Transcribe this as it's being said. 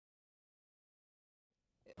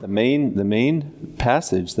The main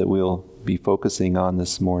passage that we'll be focusing on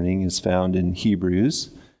this morning is found in Hebrews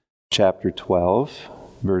chapter 12,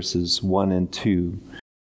 verses 1 and 2.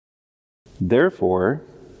 Therefore,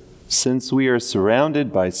 since we are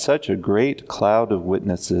surrounded by such a great cloud of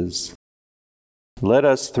witnesses, let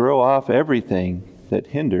us throw off everything that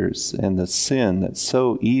hinders and the sin that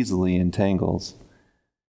so easily entangles.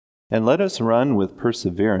 And let us run with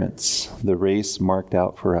perseverance the race marked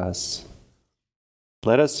out for us.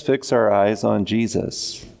 Let us fix our eyes on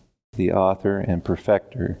Jesus, the author and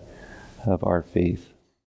perfecter of our faith.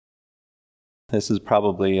 This is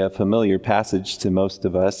probably a familiar passage to most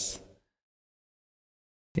of us.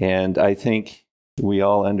 And I think we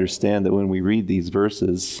all understand that when we read these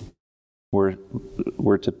verses, we're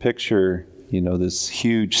to picture, this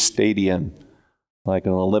huge stadium, like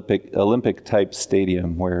an Olympic type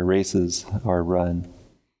stadium where races are run.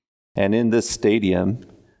 And in this stadium,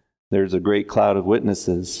 there's a great cloud of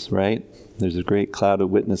witnesses, right? There's a great cloud of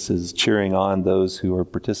witnesses cheering on those who are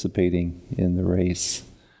participating in the race.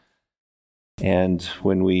 And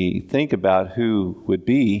when we think about who would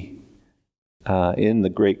be in the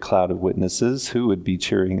great cloud of witnesses, who would be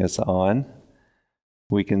cheering us on,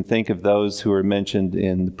 we can think of those who are mentioned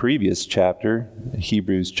in the previous chapter,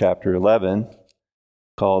 Hebrews chapter 11,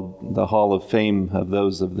 called the Hall of Fame of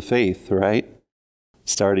those of the faith, right?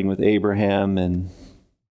 Starting with Abraham and,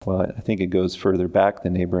 I think it goes further back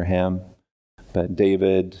than Abraham, but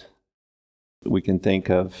David. We can think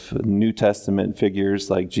of New Testament figures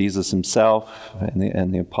like Jesus himself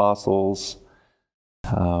and the apostles.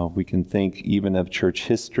 We can think even of church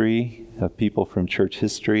history, of people from church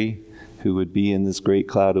history who would be in this great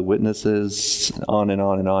cloud of witnesses. On and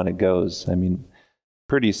on and on it goes. I mean,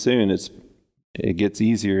 pretty soon it gets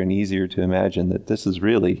easier and easier to imagine that this is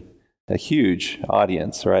really a huge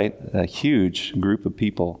audience, right? A huge group of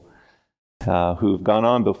people who have gone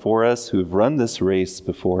on before us, who have run this race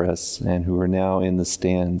before us, and who are now in the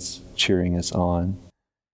stands cheering us on.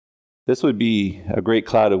 This would be a great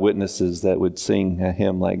cloud of witnesses that would sing a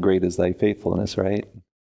hymn like "Great is Thy Faithfulness," right?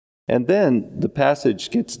 And then the passage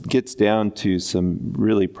gets down to some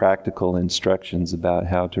really practical instructions about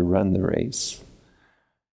how to run the race.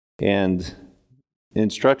 And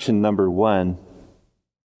instruction number 1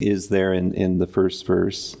 is there in the first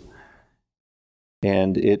verse.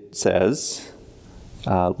 And it says,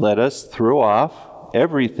 let us throw off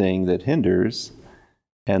everything that hinders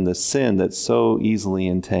and the sin that so easily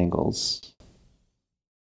entangles.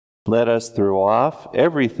 Let us throw off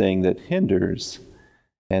everything that hinders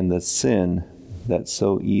and the sin that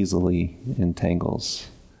so easily entangles.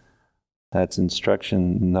 That's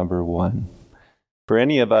instruction number 1. For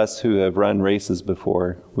any of us who have run races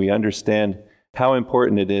before, we understand how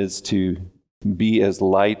important it is to be as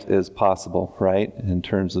light as possible, right? In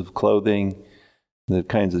terms of clothing, the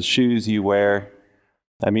kinds of shoes you wear.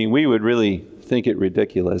 I mean, we would really think it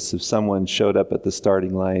ridiculous if someone showed up at the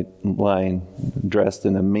starting line dressed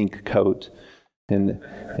in a mink coat and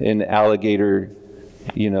in alligator,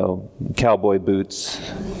 cowboy boots,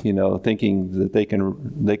 thinking that they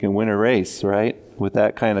can win a race, right? With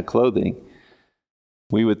that kind of clothing.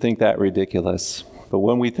 We would think that ridiculous. But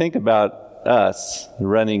when we think about us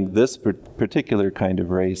running this particular kind of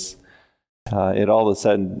race, it all of a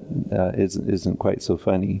sudden isn't quite so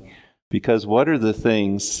funny. Because what are the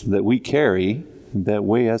things that we carry that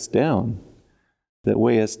weigh us down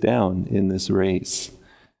in this race?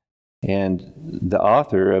 And the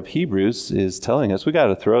author of Hebrews is telling us we got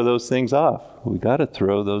to throw those things off. We got to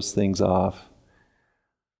throw those things off.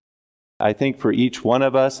 I think for each one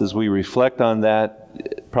of us, as we reflect on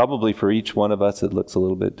that, probably for each one of us it looks a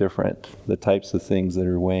little bit different. The types of things that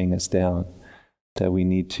are weighing us down that we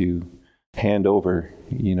need to hand over,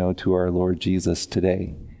 to our Lord Jesus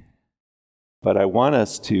today. But I want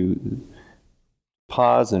us to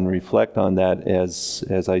pause and reflect on that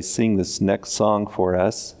as I sing this next song for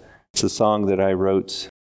us. It's a song that I wrote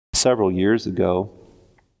several years ago,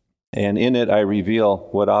 and in it I reveal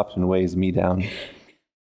what often weighs me down.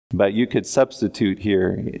 But you could substitute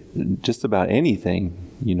here just about anything,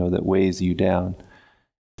 that weighs you down.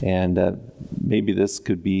 And maybe this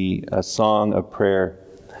could be a song of prayer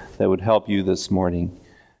that would help you this morning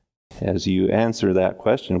as you answer that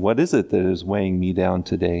question. What is it that is weighing me down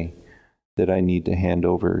today that I need to hand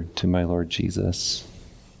over to my Lord Jesus?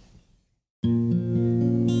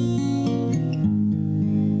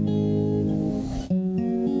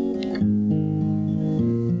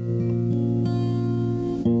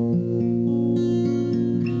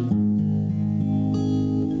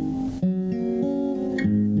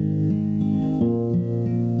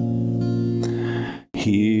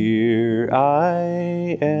 Here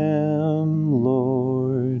I am,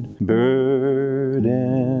 Lord.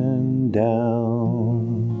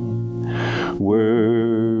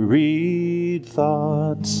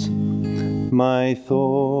 thoughts, my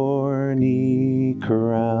thorny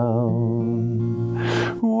crown.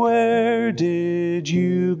 Where did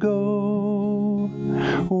you go?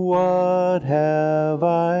 What have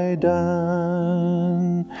I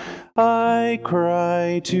done? I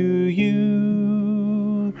cry to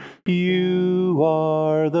you, you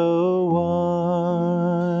are the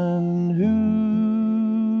one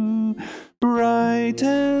who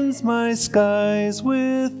brightens my skies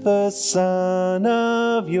with the sun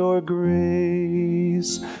of your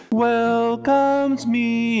grace, welcomes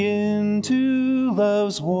me into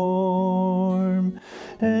love's warm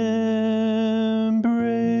embrace.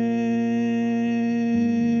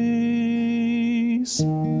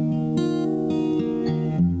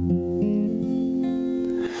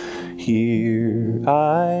 Here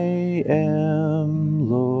I am,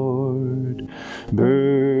 Lord,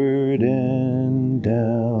 burdened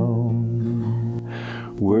down,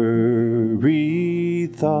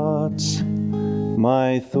 worried thoughts,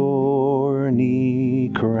 my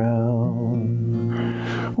thorny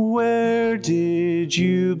crown. Where did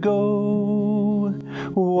you go?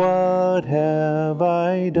 What have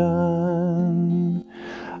I done?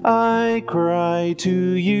 I cry to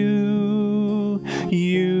you,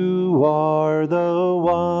 you are the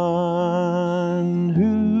one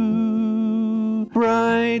who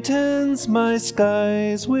brightens my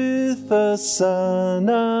skies with the sun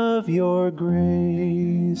of your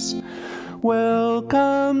grace,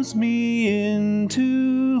 welcomes me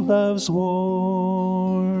into love's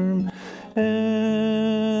warm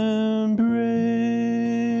embrace.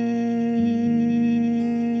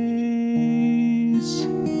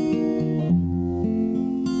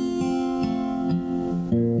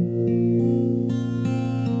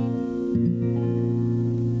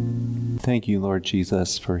 Thank you, Lord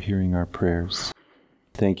Jesus, for hearing our prayers.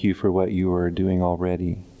 Thank you for what you are doing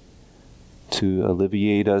already to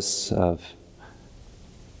alleviate us of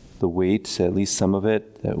the weight, at least some of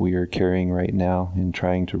it, that we are carrying right now in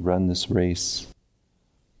trying to run this race.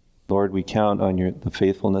 Lord, we count on the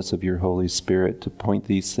faithfulness of your Holy Spirit to point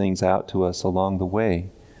these things out to us along the way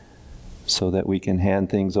so that we can hand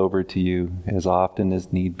things over to you as often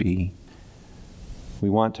as need be. We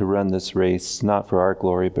want to run this race not for our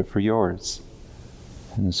glory, but for yours.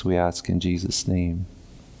 And this we ask in Jesus' name.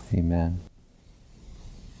 Amen.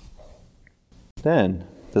 Then,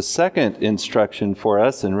 the second instruction for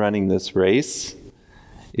us in running this race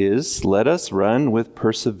is, let us run with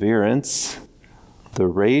perseverance the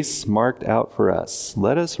race marked out for us.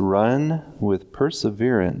 Let us run with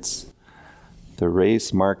perseverance the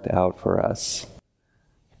race marked out for us.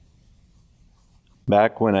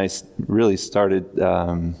 Back when I really started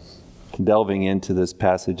delving into this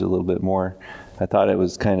passage a little bit more, I thought it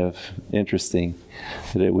was kind of interesting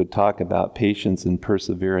that it would talk about patience and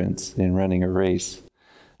perseverance in running a race.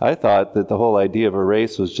 I thought that the whole idea of a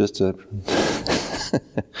race was just to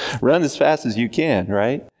run as fast as you can,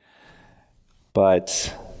 right?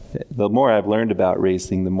 But the more I've learned about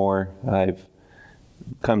racing, the more I've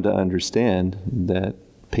come to understand that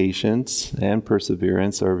patience and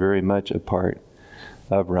perseverance are very much a part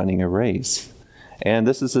of running a race. And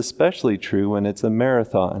this is especially true when it's a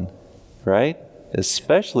marathon, right?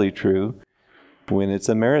 Especially true when it's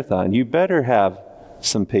a marathon. You better have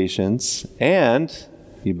some patience and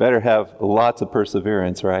you better have lots of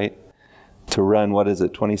perseverance, right? To run,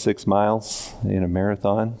 26 miles in a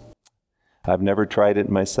marathon? I've never tried it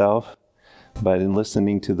myself, but in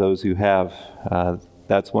listening to those who have,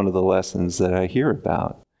 that's one of the lessons that I hear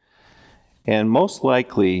about. And most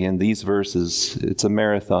likely in these verses, it's a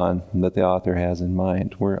marathon that the author has in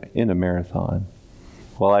mind. We're in a marathon.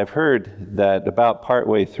 Well, I've heard that about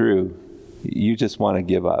partway through, you just want to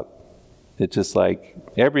give up. It's just like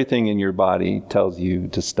everything in your body tells you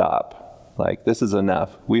to stop. Like, this is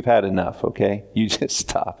enough. We've had enough, okay? You just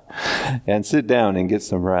stop and sit down and get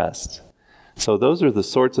some rest. So those are the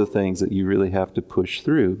sorts of things that you really have to push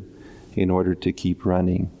through in order to keep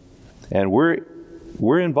running. And we're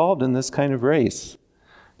involved in this kind of race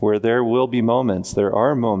where there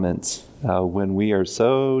are moments when we are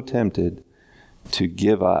so tempted to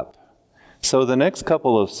give up. So the next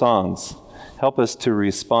couple of songs help us to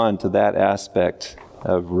respond to that aspect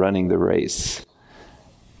of running the race.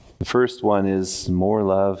 The first one is More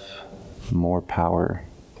Love, More Power.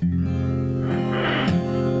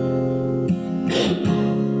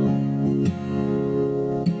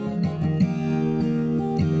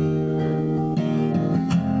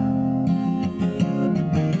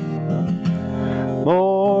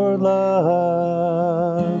 More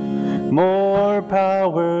love, more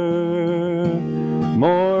power,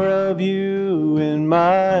 more of you in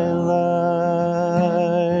my life.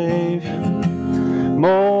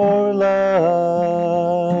 More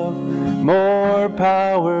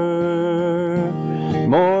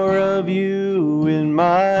more of you in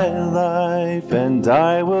my life, and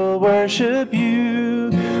I will worship you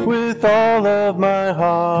with all of my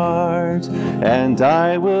heart, and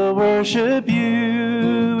I will worship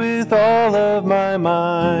you with all of my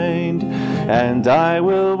mind, and I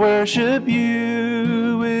will worship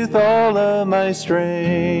you with all of my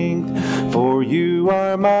strength, for you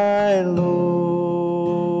are my Lord.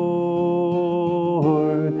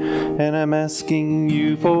 And I'm asking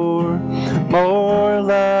you for more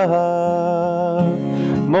love,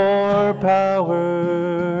 more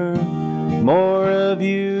power, more of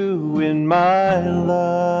you in my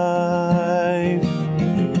life.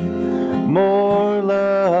 More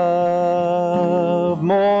love,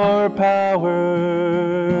 more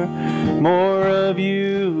power, more of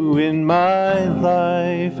you in my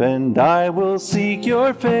life, and I will seek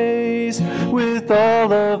your face with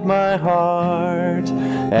all of my heart,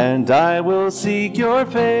 and I will seek your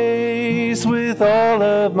face with all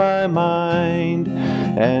of my mind,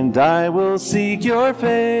 and I will seek your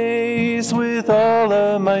face with all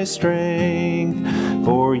of my strength,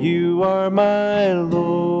 for you are my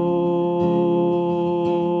Lord.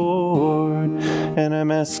 And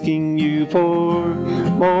I'm asking you for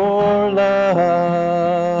more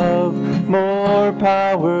love, more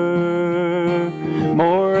power,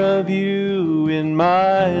 more of you in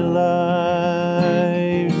my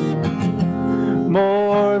life.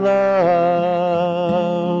 More love,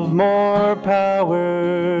 more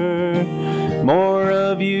power, more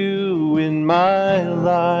of you in my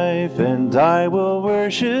life, and I will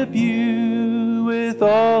worship you with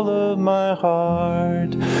all of my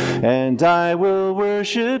heart, and I will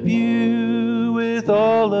worship you with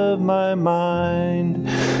all of my mind,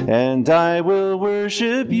 and I will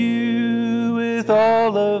worship you with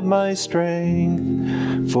all of my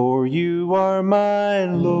strength, for you are my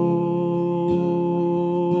Lord,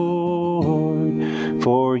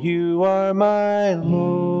 for you are my Lord,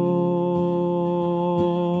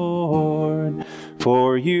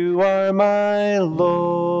 for you are my Lord,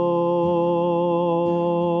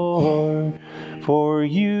 for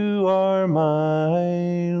you are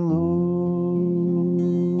my Lord.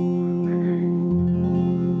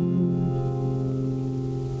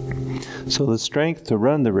 So the strength to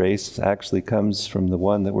run the race actually comes from the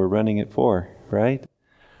one that we're running it for, right?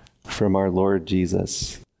 From our Lord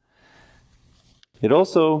Jesus. It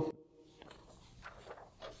also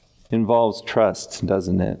involves trust,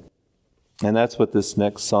 doesn't it? And that's what this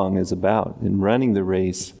next song is about. In running the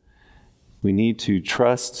race, we need to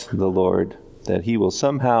trust the Lord that He will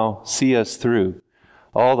somehow see us through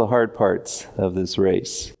all the hard parts of this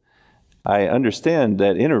race. I understand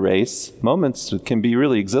that in a race, moments can be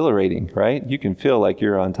really exhilarating, right? You can feel like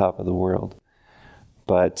you're on top of the world.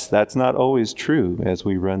 But that's not always true as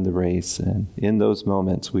we run the race. And in those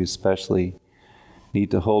moments, we especially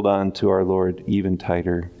need to hold on to our Lord even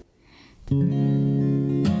tighter.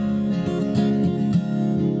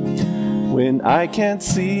 When I can't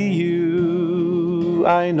see you,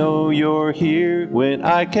 I know you're here. When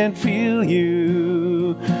I can't feel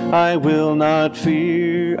you, I will not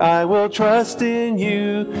fear. I will trust in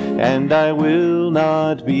you, and I will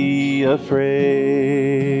not be afraid.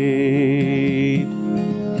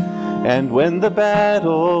 And when the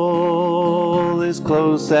battle is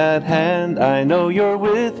close at hand, I know you're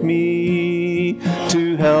with me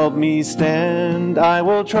to help me stand. I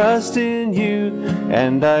will trust in you,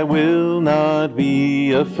 and I will not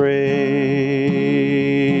be afraid.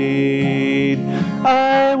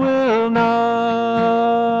 I will not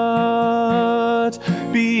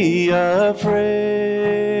be afraid.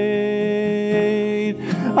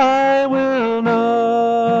 I will not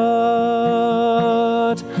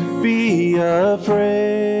be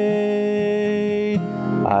afraid.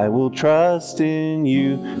 I will trust in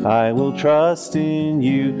you. I will trust in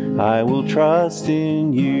you. I will trust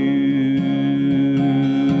in you.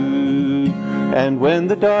 And when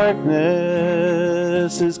the darkness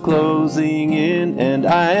is closing in and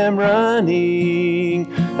I am running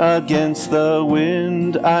against the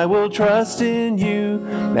wind, I will trust in you,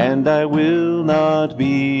 and I will not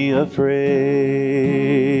be afraid.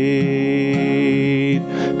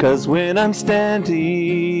 'Cause when I'm standing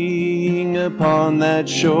upon that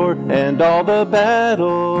shore and all the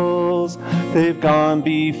battles they've gone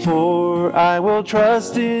before, I will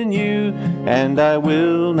trust in you, and I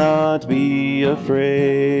will not be afraid.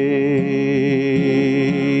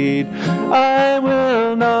 I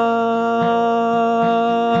will not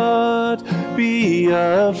be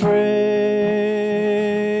afraid.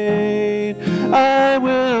 I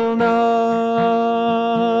will not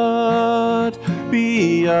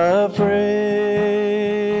be afraid.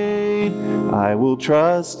 I will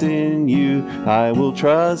trust in you. I will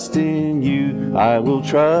trust in you. I will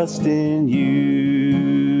trust in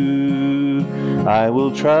you. I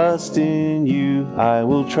will trust in you. I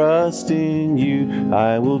will trust in you.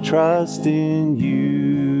 I will trust in you.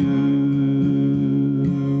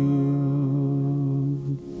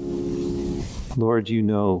 Lord, you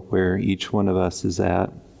know where each one of us is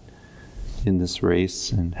at in this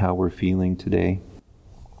race and how we're feeling today.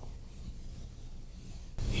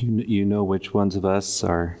 You know which ones of us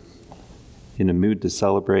are in a mood to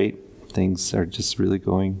celebrate. Things are just really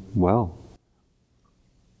going well.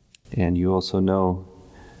 And you also know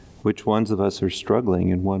which ones of us are struggling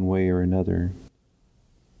in one way or another.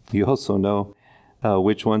 You also know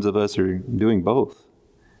which ones of us are doing both.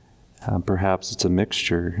 Perhaps it's a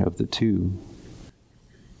mixture of the two.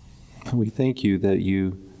 We thank you that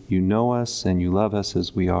you know us and you love us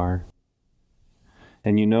as we are.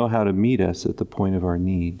 And you know how to meet us at the point of our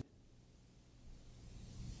need.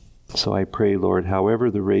 So I pray, Lord, however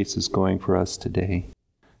the race is going for us today,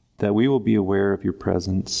 that we will be aware of your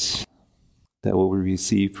presence, that we'll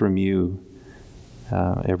receive from you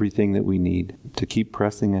everything that we need to keep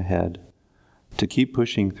pressing ahead, to keep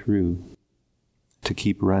pushing through, to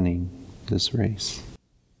keep running this race.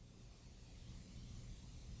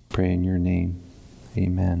 Pray in your name.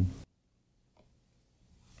 Amen.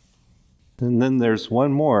 And then there's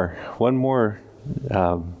one more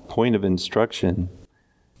point of instruction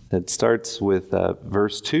that starts with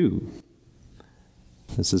verse 2.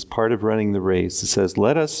 This is part of running the race. It says,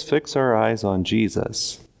 "Let us fix our eyes on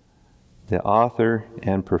Jesus, the author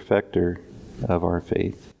and perfecter of our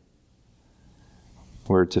faith."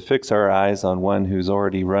 We're to fix our eyes on one who's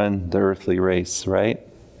already run the earthly race, right?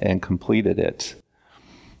 And completed it.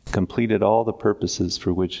 Completed all the purposes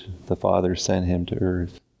for which the Father sent him to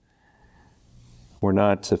earth. We're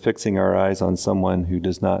not fixing our eyes on someone who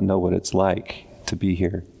does not know what it's like to be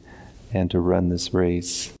here and to run this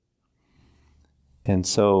race. And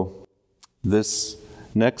so this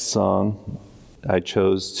next song I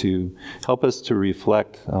chose to help us to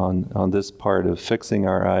reflect on this part of fixing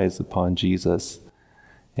our eyes upon Jesus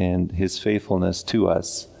and his faithfulness to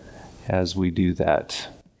us as we do that.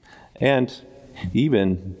 And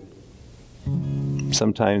even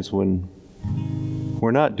sometimes when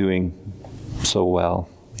we're not doing so well,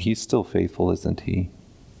 he's still faithful, isn't he?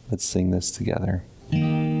 Let's sing this together.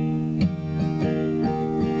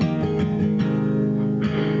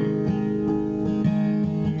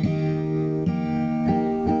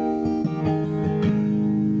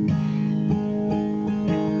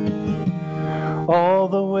 All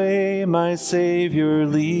the way my Savior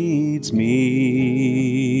leads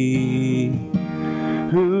me,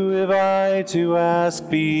 who have I to ask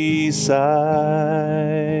beside?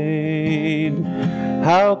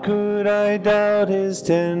 How could I doubt his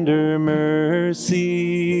tender mercy,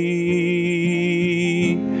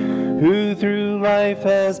 who through life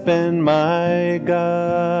has been my guide?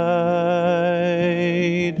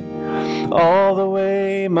 All the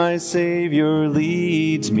way my Savior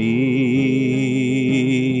leads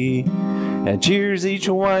me, and cheers each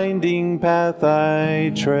winding path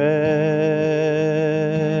I tread,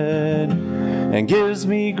 and gives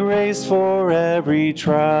me grace for every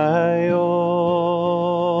trial,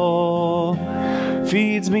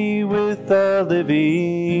 feeds me with the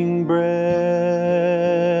living bread.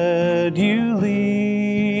 You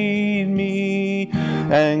lead me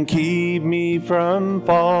and keep me from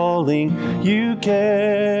falling. You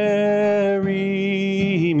carry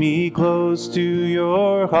me close to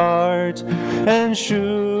your heart, and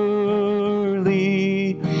surely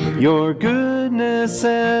your goodness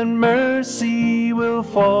and mercy will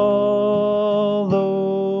follow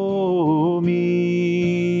me.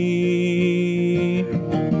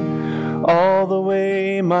 All the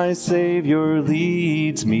way my Savior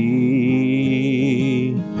leads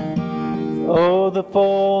me. Oh, the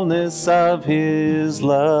fullness of his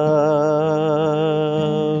love.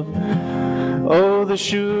 Oh, the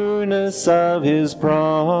sureness of his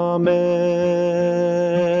promise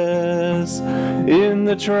in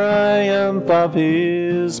the triumph of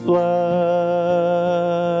his blood.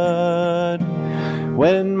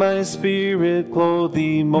 When my spirit clothed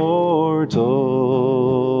immortal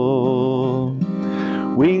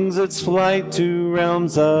wings its flight to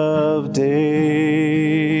realms of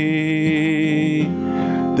day,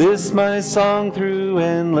 this my song through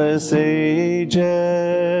endless ages.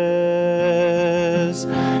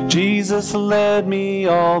 Jesus led me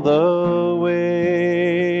all the way.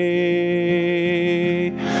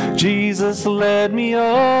 Jesus led me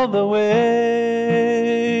all the way.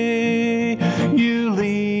 You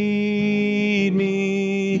lead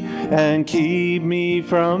me and keep me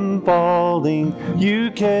from falling. You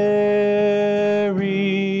carry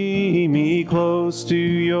me close to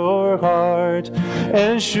your heart,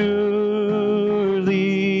 and surely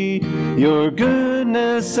your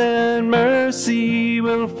goodness and mercy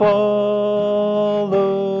will follow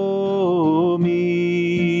me.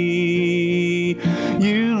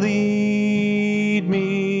 You lead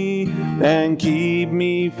me and keep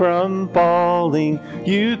me from falling.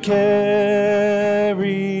 You carry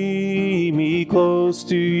me close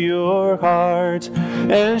to your heart,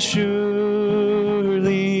 and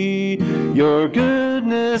surely your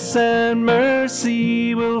goodness and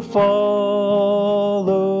mercy will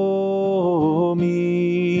follow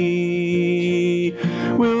me,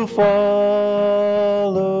 will follow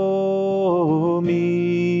me.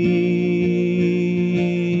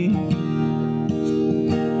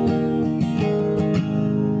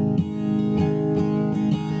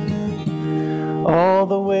 All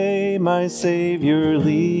the way my Savior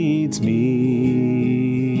leads me.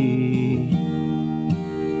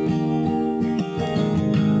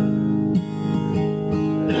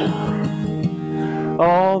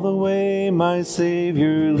 All the way my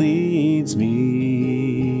Savior leads me.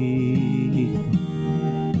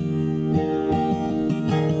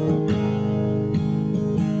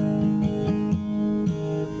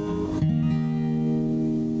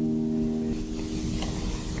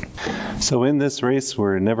 So in this race,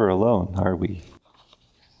 we're never alone, are we?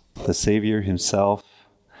 The Savior himself,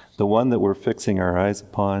 the one that we're fixing our eyes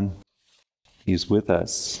upon, he's with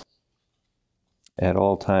us at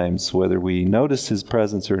all times. Whether we notice his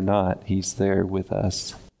presence or not, he's there with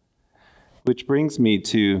us. Which brings me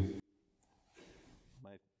to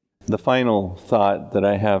the final thought that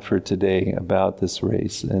I have for today about this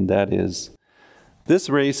race, and that is, this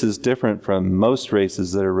race is different from most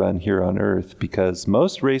races that are run here on earth, because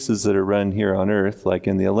most races that are run here on earth, like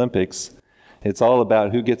in the Olympics, it's all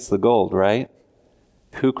about who gets the gold, right?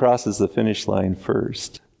 Who crosses the finish line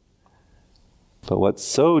first. But what's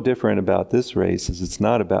so different about this race is it's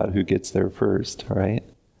not about who gets there first, right?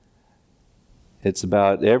 It's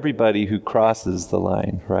about everybody who crosses the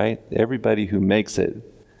line, right? Everybody who makes it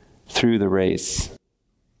through the race.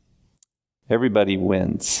 Everybody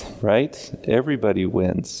wins, right? Everybody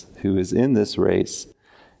wins who is in this race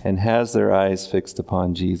and has their eyes fixed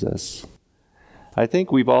upon Jesus. I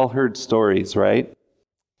think we've all heard stories, right?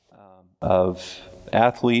 Of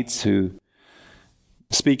athletes who,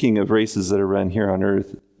 speaking of races that are run here on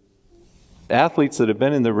earth, athletes that have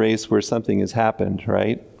been in the race where something has happened,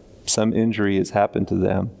 right? Some injury has happened to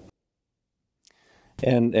them.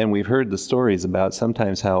 And we've heard the stories about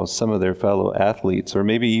sometimes how some of their fellow athletes, or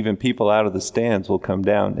maybe even people out of the stands, will come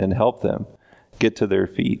down and help them get to their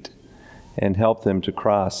feet and help them to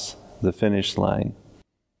cross the finish line.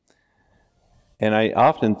 And I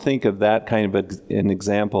often think of that kind of an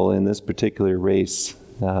example in this particular race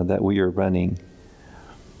that we are running.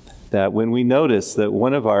 That when we notice that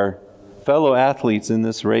one of our fellow athletes in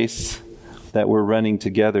this race that we're running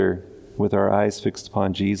together with our eyes fixed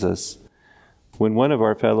upon Jesus, when one of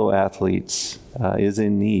our fellow athletes is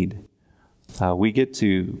in need, we get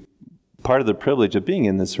to, part of the privilege of being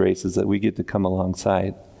in this race is that we get to come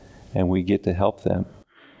alongside and we get to help them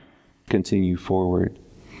continue forward.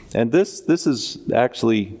 And this is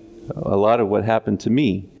actually a lot of what happened to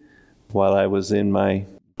me while I was in my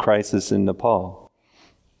crisis in Nepal.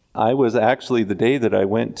 I was actually, the day that I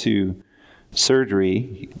went to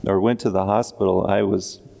surgery or went to the hospital, I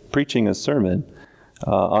was preaching a sermon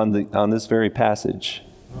on this very passage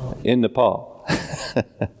in Nepal.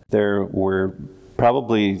 There were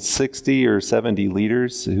probably 60 or 70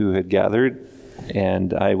 leaders who had gathered,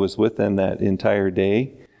 and I was with them that entire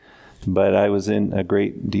day, but I was in a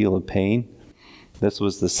great deal of pain. This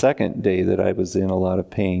was the second day that I was in a lot of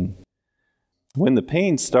pain. When the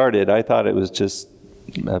pain started, I thought it was just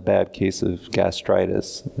a bad case of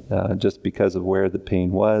gastritis, just because of where the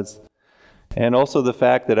pain was. And also the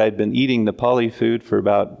fact that I'd been eating Nepali food for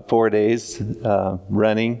about 4 days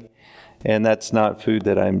running, and that's not food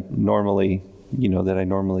that I'm normally, that I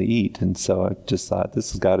normally eat. And so I just thought,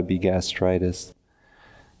 this has got to be gastritis.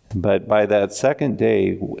 But by that second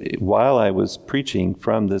day, while I was preaching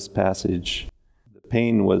from this passage, the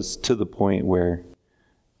pain was to the point where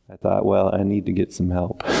I thought, well, I need to get some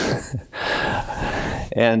help.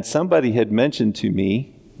 And somebody had mentioned to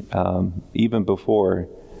me, even before,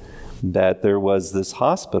 that there was this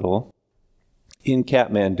hospital in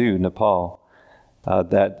Kathmandu, Nepal,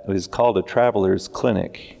 that is called a traveler's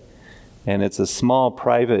clinic. And it's a small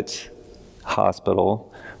private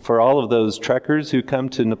hospital for all of those trekkers who come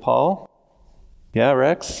to Nepal. Yeah,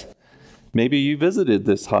 Rex? Maybe you visited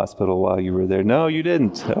this hospital while you were there. No, you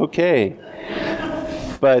didn't. Okay.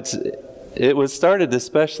 But it was started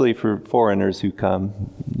especially for foreigners who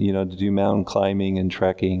come, to do mountain climbing and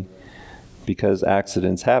trekking, because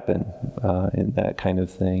accidents happen in that kind of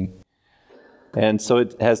thing. And so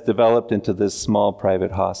it has developed into this small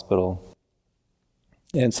private hospital.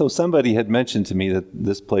 And so somebody had mentioned to me that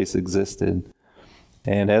this place existed.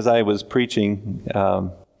 And as I was preaching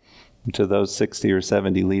to those 60 or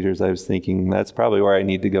 70 leaders, I was thinking, that's probably where I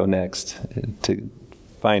need to go next to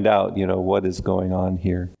find out, what is going on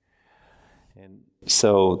here. And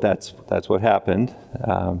so that's what happened.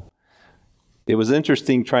 It was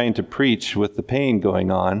interesting trying to preach with the pain going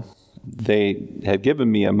on. They had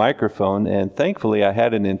given me a microphone, and thankfully I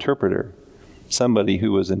had an interpreter, somebody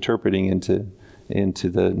who was interpreting into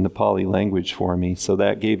the Nepali language for me. So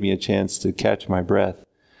that gave me a chance to catch my breath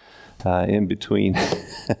in between.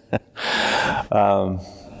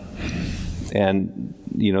 And,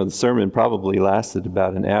 the sermon probably lasted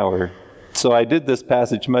about an hour. So I did this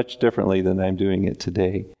passage much differently than I'm doing it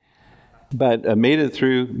today. But I made it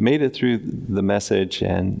through the message,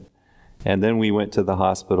 and then we went to the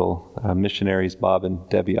hospital. Missionaries Bob and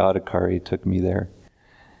Debbie Adhikari took me there.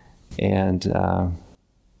 And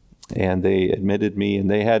they admitted me, and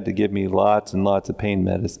they had to give me lots and lots of pain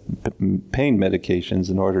medications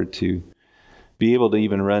in order to be able to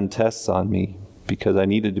even run tests on me, because I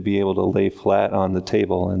needed to be able to lay flat on the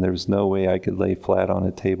table, and there was no way I could lay flat on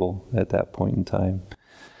a table at that point in time.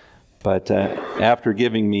 But after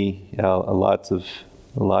giving me lots of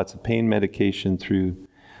pain medication through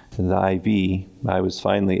the IV, I was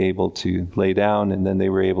finally able to lay down, and then they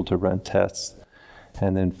were able to run tests,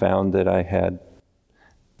 and then found that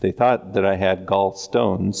they thought that I had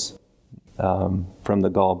gallstones from the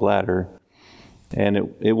gallbladder, and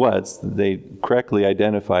it was. They correctly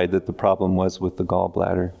identified that the problem was with the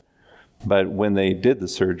gallbladder. But when they did the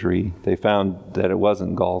surgery, they found that it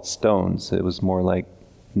wasn't gallstones. It was more like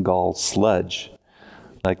gall sludge.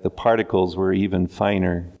 Like the particles were even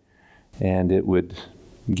finer, and it would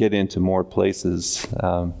get into more places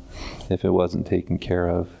if it wasn't taken care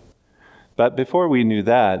of. But before we knew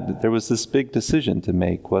that, there was this big decision to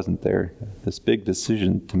make, wasn't there? This big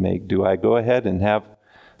decision to make. Do I go ahead and have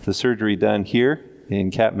the surgery done here in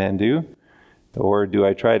Kathmandu, or do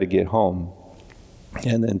I try to get home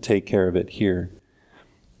and then take care of it here?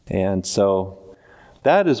 And so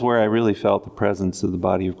that is where I really felt the presence of the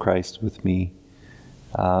body of Christ with me,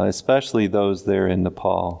 especially those there in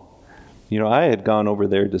Nepal. I had gone over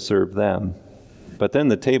there to serve them, but then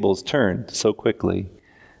the tables turned so quickly.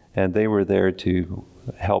 And they were there to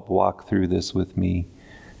help walk through this with me,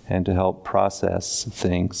 and to help process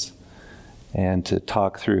things, and to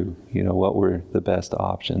talk through, what were the best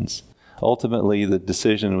options. Ultimately, the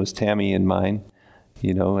decision was Tammy and mine,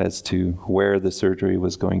 as to where the surgery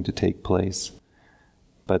was going to take place.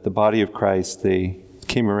 But the body of Christ, they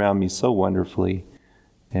came around me so wonderfully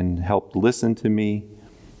and helped listen to me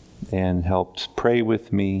and helped pray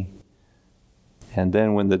with me. And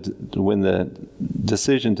then when the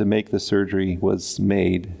decision to make the surgery was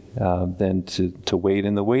made, then to wait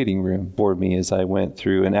in the waiting room for me as I went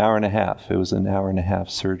through an hour and a half. It was an hour and a half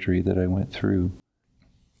surgery that I went through.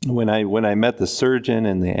 When I met the surgeon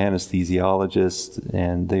and the anesthesiologist,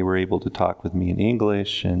 and they were able to talk with me in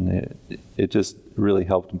English, and it just really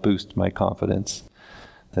helped boost my confidence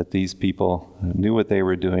that these people knew what they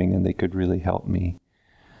were doing and they could really help me.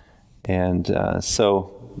 And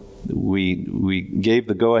so we gave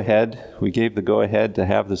the go-ahead. We gave the go-ahead to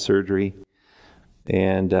have the surgery.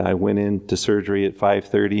 And I went into surgery at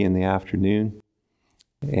 5:30 in the afternoon.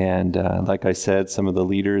 And like I said, some of the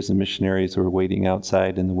leaders and missionaries were waiting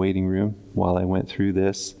outside in the waiting room while I went through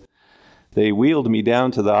this. They wheeled me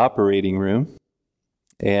down to the operating room,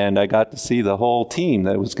 and I got to see the whole team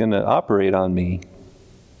that was going to operate on me.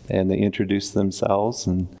 And they introduced themselves,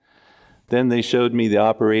 and then they showed me the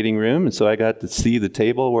operating room, and so I got to see the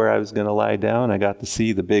table where I was going to lie down. I got to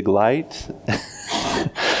see the big light.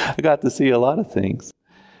 I got to see a lot of things.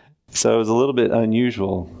 So it was a little bit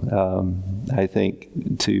unusual, I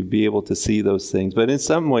think, to be able to see those things. But in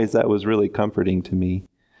some ways, that was really comforting to me.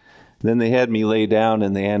 Then they had me lay down,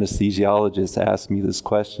 and the anesthesiologist asked me this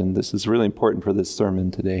question. This is really important for this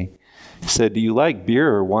sermon today. He said, "Do you like beer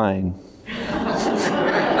or wine?"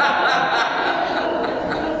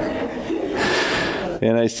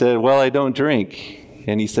 And I said, "Well, I don't drink."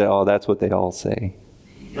 And he said, "Oh, that's what they all say."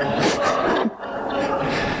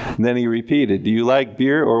 And then he repeated, "Do you like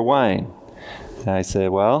beer or wine?" And I said,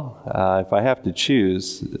 "Well, if I have to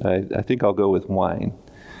choose, I think I'll go with wine."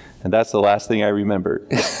 And that's the last thing I remember.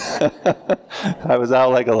 I was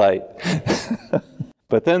out like a light.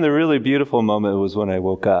 But then the really beautiful moment was when I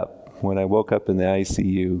woke up. When I woke up in the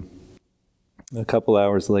ICU a couple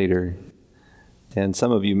hours later. And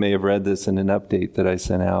some of you may have read this in an update that I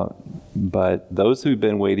sent out. But those who've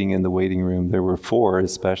been waiting in the waiting room, there were 4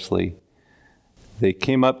 especially, they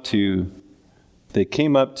came up to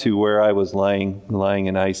where I was lying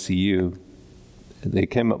in ICU. They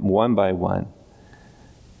came up one by one.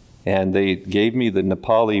 And they gave me the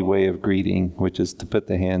Nepali way of greeting, which is to put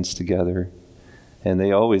the hands together. And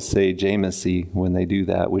they always say Jamasi when they do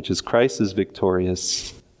that, which is Christ is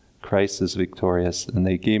victorious. Christ is victorious. And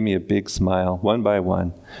they gave me a big smile, one by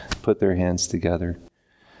one, put their hands together.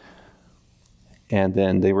 And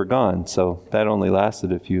then they were gone. So that only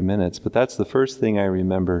lasted a few minutes. But that's the first thing I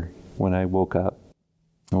remember when I woke up,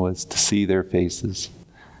 was to see their faces,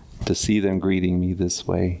 to see them greeting me this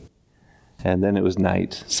way. And then it was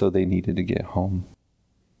night, so they needed to get home.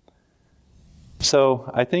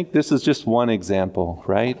 So I think this is just one example,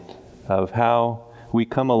 right, of how we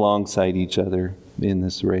come alongside each other in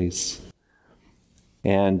this race.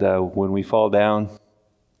 And when we fall down,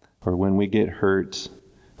 or when we get hurt,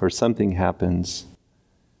 or something happens,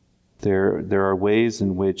 there are ways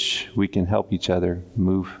in which we can help each other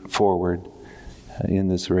move forward in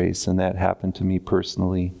this race. And that happened to me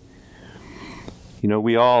personally. You know,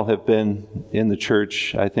 we all have been in the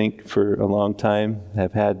church, I think, for a long time,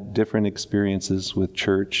 have had different experiences with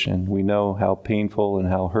church, and we know how painful and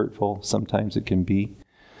how hurtful sometimes it can be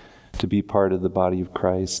to be part of the body of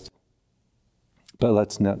Christ. But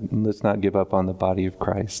let's not give up on the body of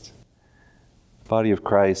Christ. The body of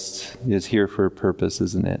Christ is here for a purpose,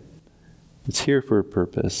 isn't it? It's here for a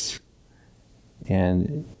purpose.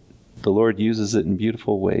 And the Lord uses it in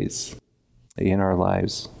beautiful ways in our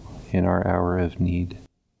lives, in our hour of need.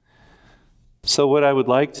 So what I would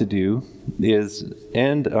like to do is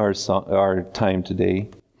end our time today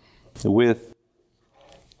with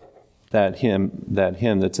that hymn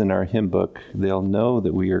that's in our hymn book. They'll know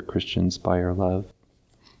that we are Christians by our love.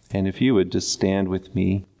 And if you would just stand with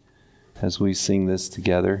me as we sing this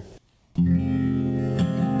together.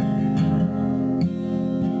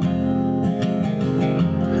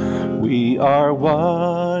 We are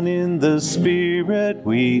one in the Spirit,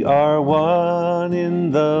 we are one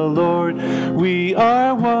in the Lord. We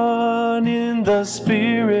are one in the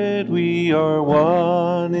Spirit, we are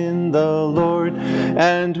one in the Lord.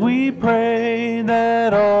 And we pray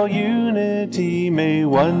that all unity may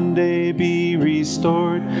one day be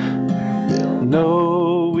restored. They'll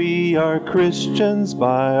know we are Christians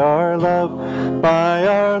by our love, by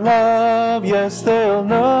our love. Yes, they'll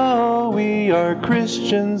know we are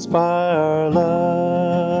Christians by our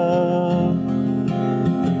love.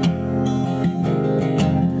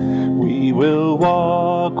 We will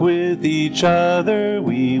walk with each other,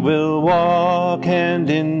 we will walk hand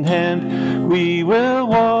in hand. We will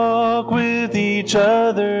walk with each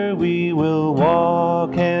other, we will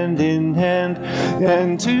walk hand in hand.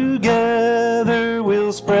 And together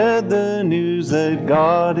we'll spread the news that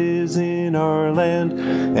God is in our land.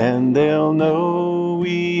 And they'll know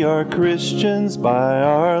we are Christians by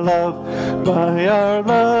our love, by our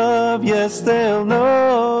love. Yes, they'll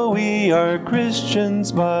know we are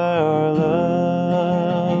Christians by our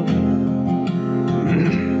love.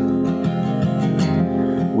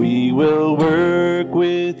 We will work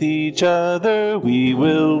with each other, we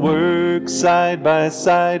will work side by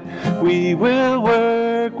side. We will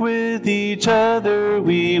work with each other,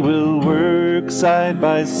 we will work side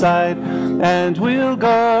by side. And we'll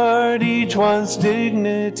guard each one's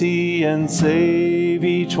dignity and save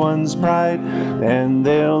each one's pride. And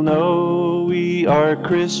they'll know we are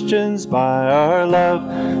Christians by our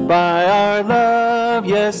love, by our love.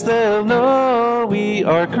 Yes, they'll know we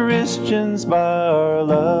are Christians by our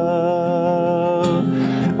love.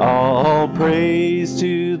 All praise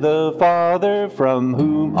to the Father, from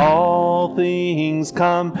whom all things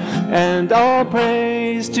come, and all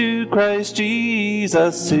praise to Christ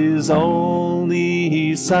Jesus, his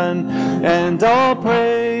only Son, and all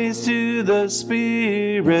praise to the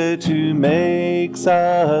Spirit who makes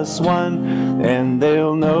us one. And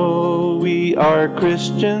they'll know we are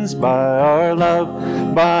Christians by our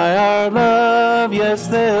love, by our love. Yes,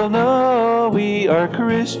 they'll know we are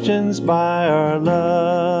Christians by our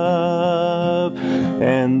love.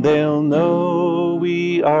 And they'll know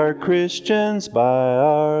we are Christians by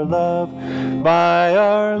our love, by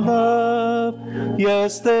our love.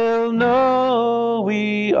 Yes, they'll know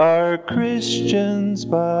we are Christians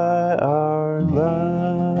by our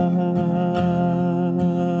love.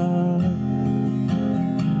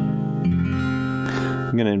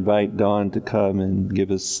 I'm going to invite Dawn to come and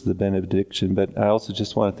give us the benediction, but I also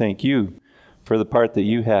just want to thank you for the part that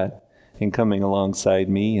you had and coming alongside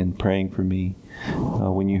me and praying for me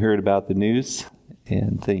when you heard about the news.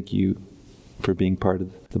 And thank you for being part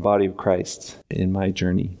of the body of Christ in my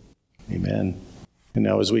journey. Amen. And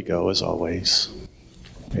now as we go, as always,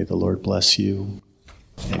 may the Lord bless you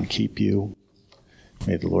and keep you.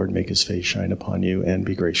 May the Lord make his face shine upon you and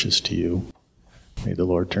be gracious to you. May the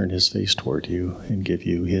Lord turn his face toward you and give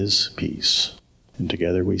you his peace. And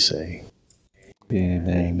together we say,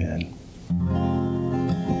 Amen. Amen.